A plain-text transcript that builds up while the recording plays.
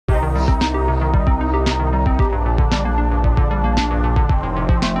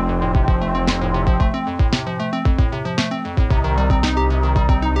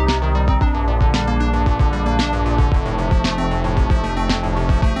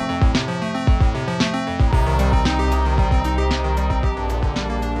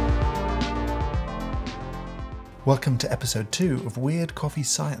Welcome to episode 2 of Weird Coffee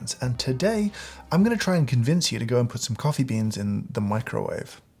Science, and today I'm going to try and convince you to go and put some coffee beans in the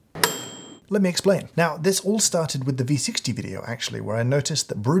microwave. Let me explain. Now, this all started with the V60 video, actually, where I noticed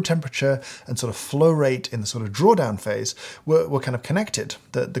that brew temperature and sort of flow rate in the sort of drawdown phase were kind of connected.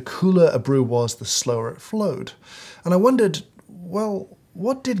 The cooler a brew was, the slower it flowed. And I wondered, well,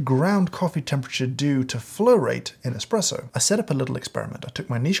 what did ground coffee temperature do to flow rate in espresso? I set up a little experiment. I took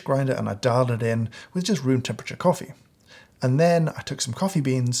my niche grinder and I dialed it in with just room temperature coffee. And then I took some coffee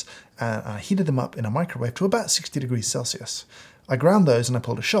beans and I heated them up in a microwave to about 60 degrees Celsius. I ground those and I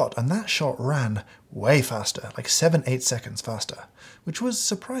pulled a shot, and that shot ran way faster, like 7-8 seconds faster, which was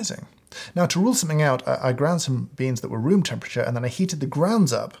surprising. Now, to rule something out, I ground some beans that were room temperature, and then I heated the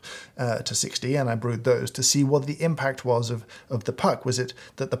grounds up to 60, and I brewed those to see what the impact was of the puck. Was it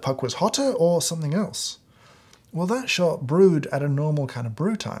that the puck was hotter or something else? Well, that shot brewed at a normal kind of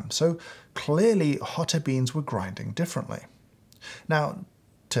brew time, so clearly hotter beans were grinding differently. Now,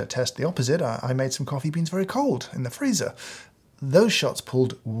 to test the opposite, I made some coffee beans very cold in the freezer. Those shots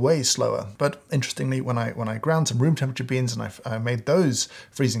pulled way slower, but interestingly, when I ground some room temperature beans and I made those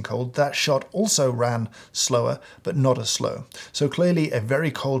freezing cold, that shot also ran slower, but not as slow. So clearly a very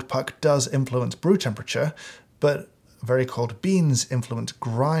cold puck does influence brew temperature, but very cold beans influence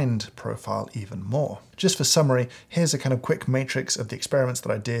grind profile even more. Just for summary, here's a kind of quick matrix of the experiments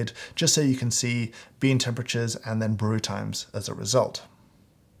that I did, just so you can see bean temperatures and then brew times as a result.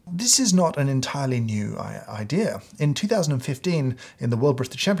 This is not an entirely new idea. In 2015, in the World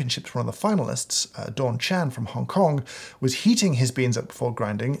Barista Championships, one of the finalists, Dawn Chan from Hong Kong, was heating his beans up before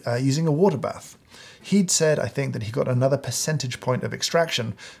grinding using a water bath. He'd said, I think, that he got another percentage point of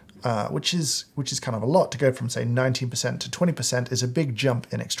extraction, which is kind of a lot. To go from, say, 19% to 20% is a big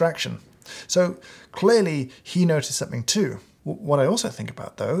jump in extraction. So clearly he noticed something too. What I also think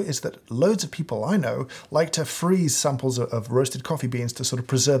about, though, is that loads of people I know like to freeze samples of roasted coffee beans to sort of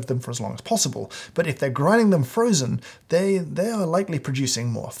preserve them for as long as possible. But if they're grinding them frozen, they are likely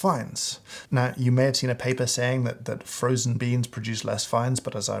producing more fines. Now, you may have seen a paper saying that frozen beans produce less fines,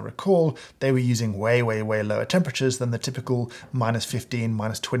 but as I recall, they were using way lower temperatures than the typical -15,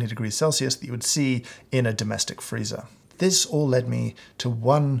 -20 degrees Celsius that you would see in a domestic freezer. This all led me to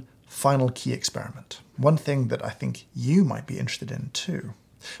one final key experiment. One thing that I think you might be interested in too.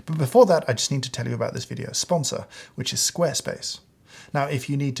 But before that, I just need to tell you about this video's sponsor, which is Squarespace. Now, if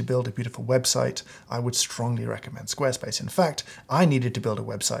you need to build a beautiful website, I would strongly recommend Squarespace. In fact, I needed to build a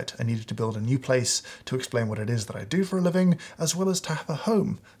website. I needed to build a new place to explain what it is that I do for a living, as well as to have a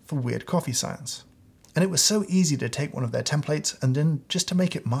home for weird coffee science. And it was so easy to take one of their templates and then just to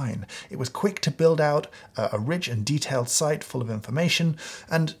make it mine. It was quick to build out a rich and detailed site full of information,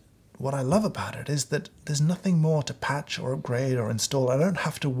 and what I love about it is that there's nothing more to patch or upgrade or install. I don't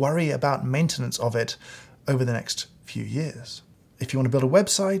have to worry about maintenance of it over the next few years. If you want to build a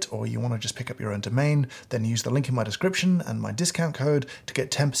website or you want to just pick up your own domain, then use the link in my description and my discount code to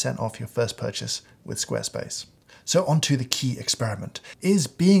get 10% off your first purchase with Squarespace. So on to the key experiment. Is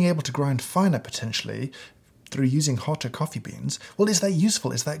being able to grind finer potentially through using hotter coffee beans, well, is that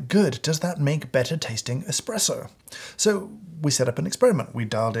useful? Is that good? Does that make better tasting espresso? So we set up an experiment. We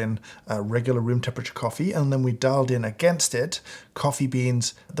dialed in regular room temperature coffee, and then we dialed in against it coffee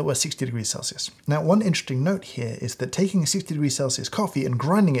beans that were 60 degrees Celsius. Now, one interesting note here is that taking 60 degrees Celsius coffee and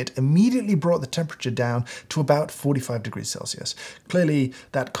grinding it immediately brought the temperature down to about 45 degrees Celsius. Clearly,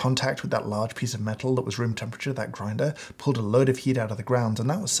 that contact with that large piece of metal that was room temperature, that grinder, pulled a load of heat out of the grounds, and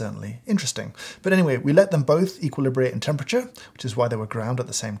that was certainly interesting. But anyway, we let them both equilibrate in temperature, which is why they were ground at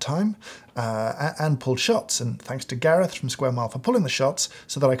the same time, and pulled shots. And thanks to Gareth from Square Mile for pulling the shots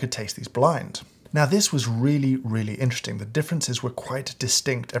so that I could taste these blind. Now, this was really interesting. The differences were quite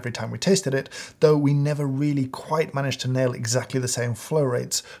distinct every time we tasted it, though we never really quite managed to nail exactly the same flow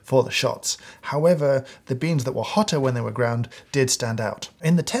rates for the shots. However, the beans that were hotter when they were ground did stand out.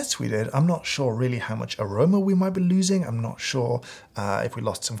 In the tests we did, I'm not sure really how much aroma we might be losing. I'm not sure if we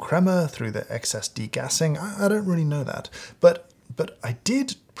lost some crema through the excess degassing. I don't really know that. But I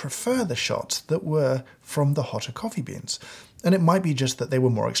did prefer the shots that were from the hotter coffee beans. And it might be just that they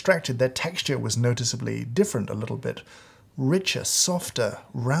were more extracted. Their texture was noticeably different, a little bit richer, softer,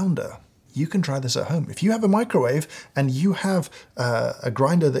 rounder. You can try this at home. If you have a microwave and you have a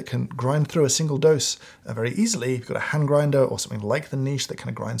grinder that can grind through a single dose very easily, you've got a hand grinder or something like the niche that kind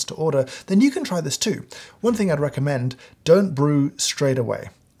of grinds to order, then you can try this too. One thing I'd recommend, don't brew straight away.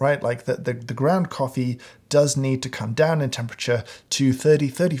 Right, like the ground coffee does need to come down in temperature to 30,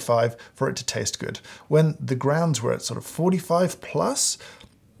 35 for it to taste good. When the grounds were at sort of 45 plus,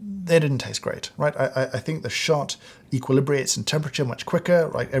 they didn't taste great, right? I think the shot equilibrates in temperature much quicker,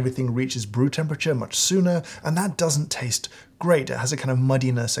 right? Everything reaches brew temperature much sooner, and that doesn't taste great. It has a kind of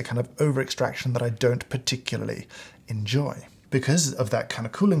muddiness, a kind of over-extraction that I don't particularly enjoy. Because of that kind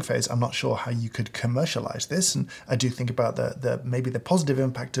of cooling phase, I'm not sure how you could commercialize this, and I do think about maybe the positive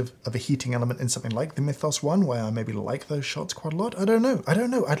impact of a heating element in something like the Mythos one, where I maybe like those shots quite a lot. I don't know.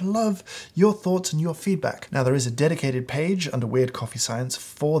 I'd love your thoughts and your feedback. Now, there is a dedicated page under Weird Coffee Science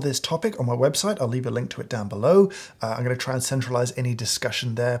for this topic on my website. I'll leave a link to it down below. I'm going to try and centralize any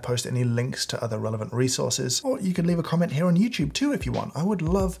discussion there, post any links to other relevant resources, or you could leave a comment here on YouTube too if you want. I would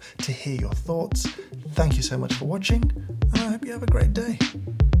love to hear your thoughts. Thank you so much for watching, and I hope you have a great day.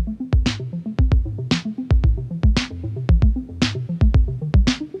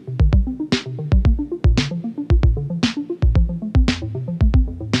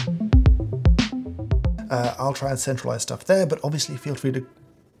 I'll try and centralize stuff there, but obviously feel free to...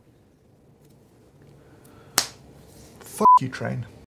 Fuck you, train.